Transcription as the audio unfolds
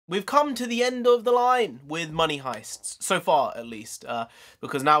we've come to the end of the line with Money Heists, so far at least,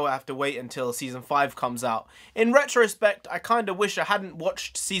 because now I have to wait until Season 5 comes out. In retrospect, I kind of wish I hadn't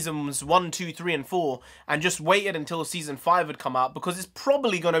watched Seasons 1, 2, 3 and 4 and just waited until Season 5 had come out, because it's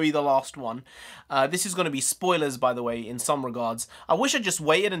probably going to be the last one. This is going to be spoilers, by the way, in some regards. I wish I just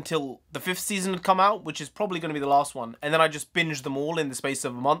waited until the 5th season had come out, which is probably going to be the last one, and then I just binged them all in the space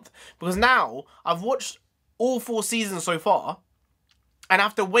of a month, because now I've watched all 4 seasons so far, and I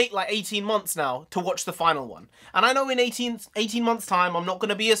have to wait like 18 months now to watch the final one. And I know in 18 months time, I'm not going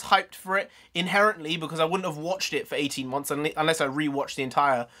to be as hyped for it inherently, because I wouldn't have watched it for 18 months unless I rewatch the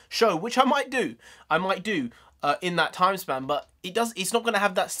entire show, which I might do. I might do in that time span, but it's not going to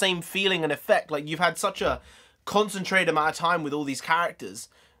have that same feeling and effect. Like, you've had such a concentrated amount of time with all these characters,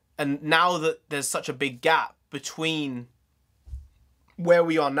 and now that there's such a big gap between where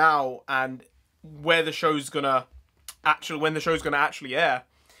we are now and where the show's gonna actually air,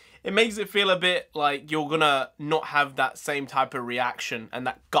 it makes it feel a bit like you're gonna not have that same type of reaction and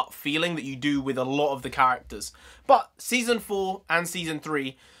that gut feeling that you do with a lot of the characters. But Season 4 and Season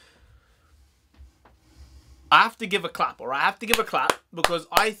 3, I have to give a clap, or I have to give a clap, because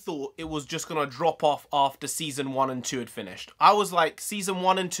I thought it was just gonna drop off after Season 1 and 2 had finished. I was like, Season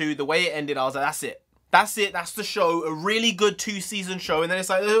 1 and 2, the way it ended, I was like, that's it. That's it, that's the show, a really good 2-season show, and then it's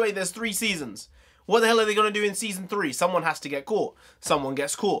like, oh wait, there's 3 seasons. What the hell are they going to do in Season 3? Someone has to get caught. Someone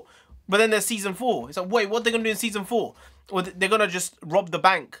gets caught. But then there's Season 4. It's like, wait, what are they going to do in Season 4? Well, they're going to just rob the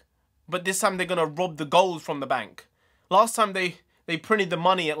bank. But this time they're going to rob the gold from the bank. Last time they printed the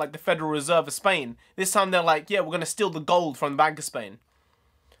money at like the Federal Reserve of Spain. This time they're like, yeah, we're going to steal the gold from the Bank of Spain.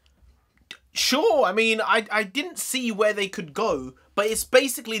 Sure, I mean, I didn't see where they could go. But it's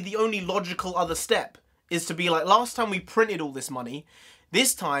basically the only logical other step is to be like, last time we printed all this money.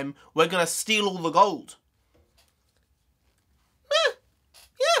 This time, we're going to steal all the gold.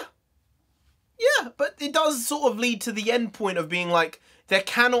 Yeah, but it does sort of lead to the end point of being like, there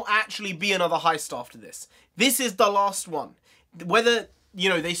cannot actually be another heist after this. This is the last one. Whether, you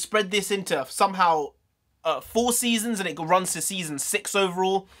know, they spread this into somehow 4 seasons and it runs to Season 6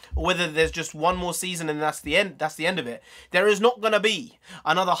 overall, or whether there's just one more season and that's the end of it. There is not going to be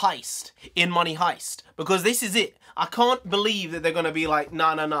another heist in Money Heist, because this is it. I can't believe that they're going to be like,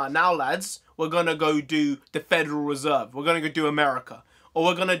 nah, now lads, we're going to go do the Federal Reserve. We're going to go do America. Or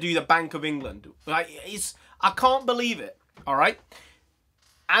we're going to do the Bank of England. Like, I can't believe it, all right?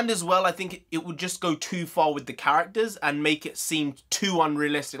 And as well, I think it would just go too far with the characters and make it seem too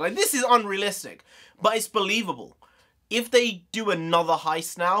unrealistic. Like, this is unrealistic, but it's believable. If they do another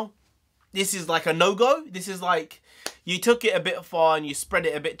heist now, this is like a no-go. This is like, you took it a bit far and you spread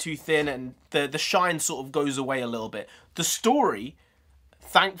it a bit too thin, and the shine sort of goes away a little bit. The story,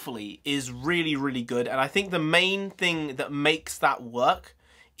 thankfully, is really, really good. And I think the main thing that makes that work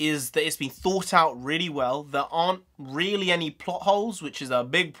is that it's been thought out really well. There aren't really any plot holes, which is a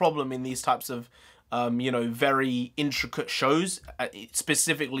big problem in these types of, you know, very intricate shows,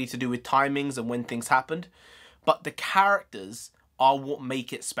 specifically to do with timings and when things happened. But the characters are what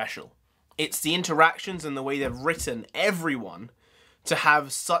make it special. It's the interactions and the way they've written everyone to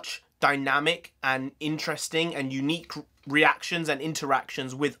have such dynamic and interesting and unique reactions and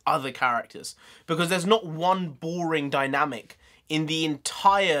interactions with other characters. Because there's not one boring dynamic in the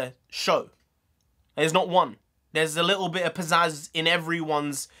entire show. There's not one. There's a little bit of pizzazz in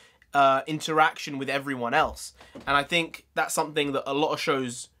everyone's interaction with everyone else. And I think that's something that a lot of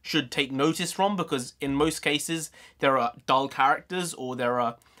shows should take notice from, because in most cases there are dull characters or there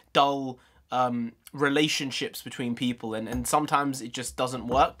are dull relationships between people, and sometimes it just doesn't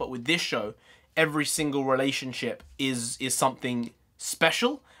work. But with this show, every single relationship is something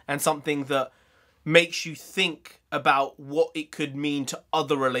special and something that makes you think about what it could mean to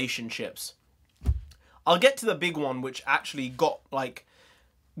other relationships. I'll get to the big one, which actually got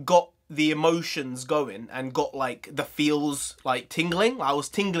the emotions going and got like the feels like tingling. I was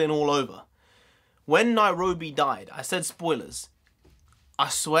tingling all over. When Nairobi died, I said spoilers. I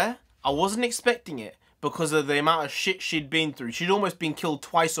swear, I wasn't expecting it because of the amount of shit she'd been through. She'd almost been killed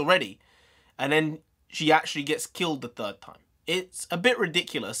twice already. And then she actually gets killed the 3rd time. It's a bit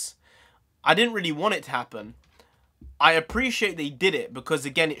ridiculous. I didn't really want it to happen. I appreciate they did it because,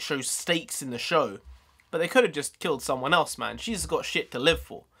 again, it shows stakes in the show. But they could have just killed someone else, man. She's got shit to live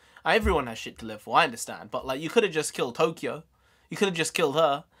for. Everyone has shit to live for, I understand. But, like, you could have just killed Tokyo. You could have just killed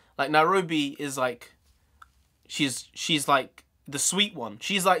her. Like, Nairobi is, like... She's like, the sweet one.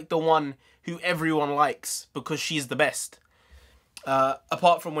 She's, like, the one who everyone likes because she's the best.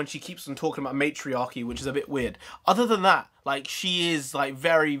 Apart from when she keeps on talking about matriarchy, which is a bit weird. Other than that, like, she is, like,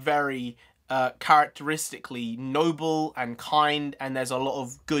 very, very characteristically noble and kind, and there's a lot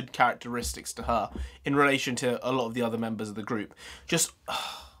of good characteristics to her in relation to a lot of the other members of the group. Just,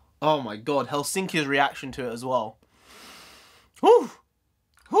 oh my god, Helsinki's reaction to it as well. Whew!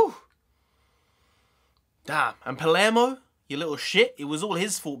 Whew! Damn. And Palermo, you little shit, it was all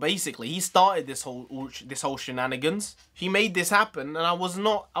his fault basically. He started this whole shenanigans. He made this happen, and I was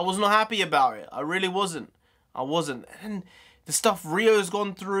not happy about it. I really wasn't. I wasn't. And the stuff Rio's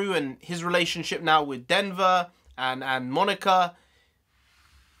gone through, and his relationship now with Denver and Monica,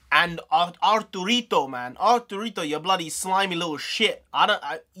 and Arturito, man. Arturito, you bloody slimy little shit.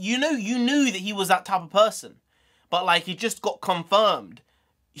 You knew that he was that type of person, but like, he just got confirmed.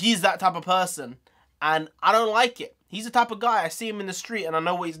 He's that type of person, and I don't like it. He's the type of guy, I see him in the street and I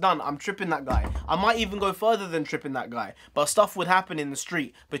know what he's done. I'm tripping that guy. I might even go further than tripping that guy. But stuff would happen in the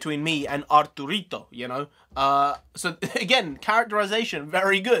street between me and Arturito, you know? So again, characterization,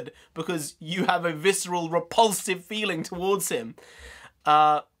 very good, because you have a visceral, repulsive feeling towards him.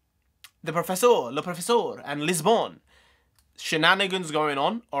 Le Professor, and Lisbon. Shenanigans going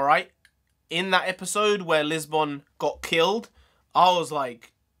on, alright? In that episode where Lisbon got killed, I was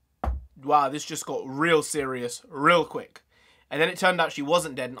like, wow, this just got real serious real quick. And then it turned out she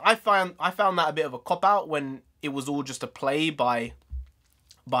wasn't dead. And I found that a bit of a cop-out when it was all just a play by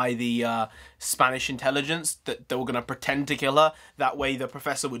the Spanish intelligence, that they were going to pretend to kill her. That way the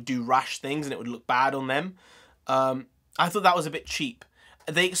professor would do rash things and it would look bad on them. I thought that was a bit cheap.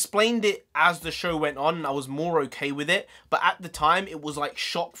 They explained it as the show went on and I was more okay with it. But at the time, it was like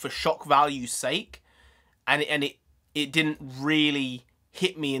shock for shock value's sake. And it didn't really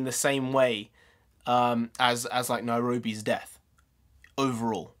hit me in the same way as like Nairobi's death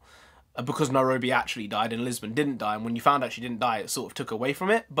overall, because Nairobi actually died and Lisbon didn't die, and when you found out she didn't die, it sort of took away from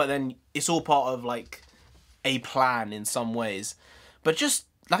it. But then it's all part of like a plan in some ways. But just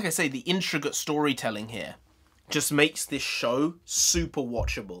like I say, the intricate storytelling here just makes this show super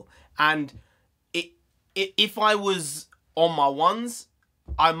watchable. And if I was on my ones,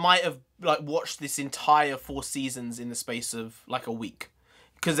 I might have like watched this entire 4 seasons in the space of like a week.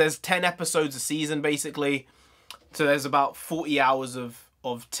 Because there's 10 episodes a season, basically. So there's about 40 hours of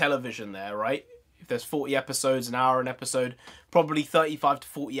television there, right? If there's 40 episodes, an hour an episode, probably 35 to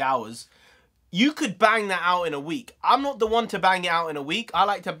 40 hours. You could bang that out in a week. I'm not the one to bang it out in a week. I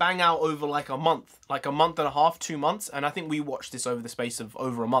like to bang out over like a month and a half, 2 months. And I think we watched this over the space of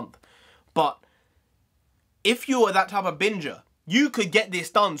over a month. But if you're that type of binger, you could get this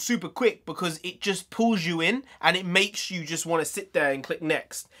done super quick because it just pulls you in and it makes you just want to sit there and click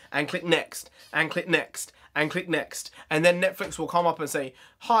next and click next and click next and click next. And then Netflix will come up and say,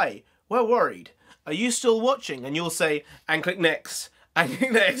 hi, we're worried. Are you still watching? And you'll say, and click next and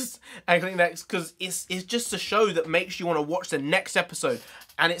click next and click next, because it's just a show that makes you want to watch the next episode.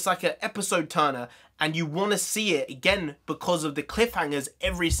 And it's like an episode turner and you want to see it again because of the cliffhangers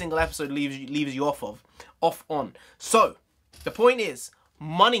every single episode leaves you off on. So the point is,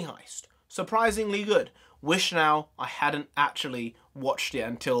 Money Heist, surprisingly good. Wish now I hadn't actually watched it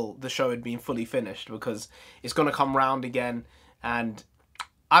until the show had been fully finished, because it's going to come round again, and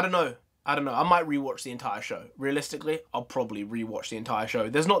I don't know. I might rewatch the entire show. Realistically, I'll probably rewatch the entire show.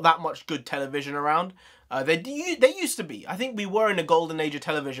 There's not that much good television around. They used to be. I think we were in a golden age of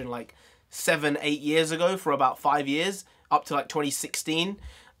television like 7-8 years ago for about 5 years, up to like 2016,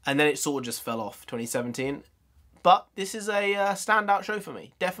 and then it sort of just fell off, 2017. But this is a standout show for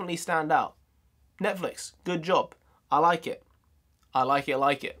me. Definitely stand out. Netflix, good job. I like it. I like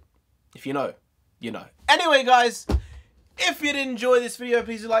it. If you know, you know. Anyway, guys, if you did enjoy this video,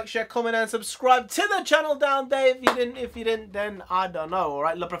 please like, share, comment, and subscribe to the channel down there. If you didn't, then I don't know. All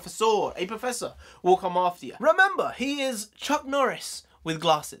right, Le Professor, a professor, will come after you. Remember, he is Chuck Norris with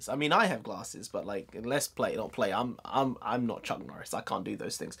glasses. I mean, I have glasses, but like, let's play, not play. I'm not Chuck Norris. I can't do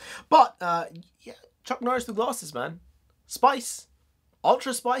those things. But yeah. Chuck Norris with glasses, man. Spice.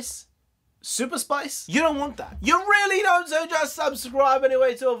 Ultra spice. Super spice. You don't want that. You really don't, so just subscribe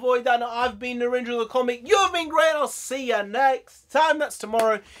anyway to avoid that. I've been NarendraTheComic. You've been great. I'll see you next time. That's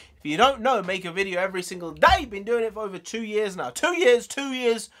tomorrow. If you don't know, make a video every single day. Been doing it for over 2 years now. 2 years, 2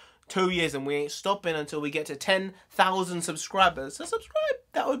 years, 2 years, and we ain't stopping until we get to 10,000 subscribers. So subscribe.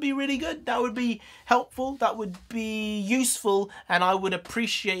 That would be really good. That would be helpful. That would be useful, and I would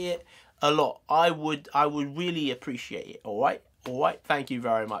appreciate it a lot. I would really appreciate it. All right. Thank you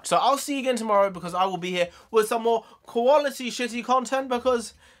very much. So I'll see you again tomorrow, because I will be here with some more quality shitty content,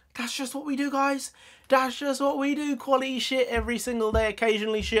 because that's just what we do, guys. That's just what we do. Quality shit every single day.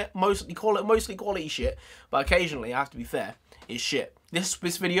 Occasionally shit. Mostly quality shit. But occasionally, I have to be fair, it's shit. This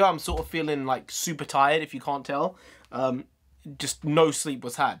video, I'm sort of feeling like super tired, if you can't tell. Just no sleep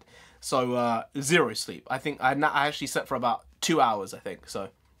was had. So, 0 sleep. I think I actually slept for about 2 hours, I think. So,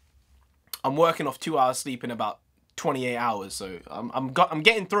 I'm working off 2 hours sleep in about 28 hours. So, I'm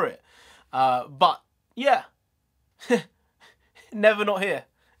getting through it. But, yeah. Never not here.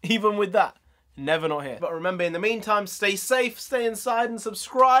 Even with that. Never not here. But remember, in the meantime, stay safe, stay inside, and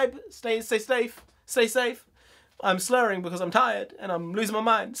subscribe. Stay safe. Stay safe. I'm slurring because I'm tired and I'm losing my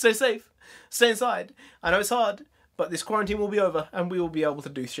mind. Stay safe. Stay inside. I know it's hard, but this quarantine will be over and we will be able to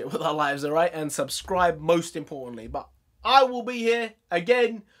do shit with our lives, alright? And subscribe most importantly. But I will be here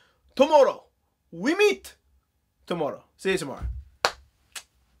again tomorrow. We meet tomorrow. See you tomorrow.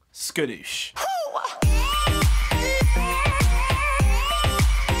 Skadoosh.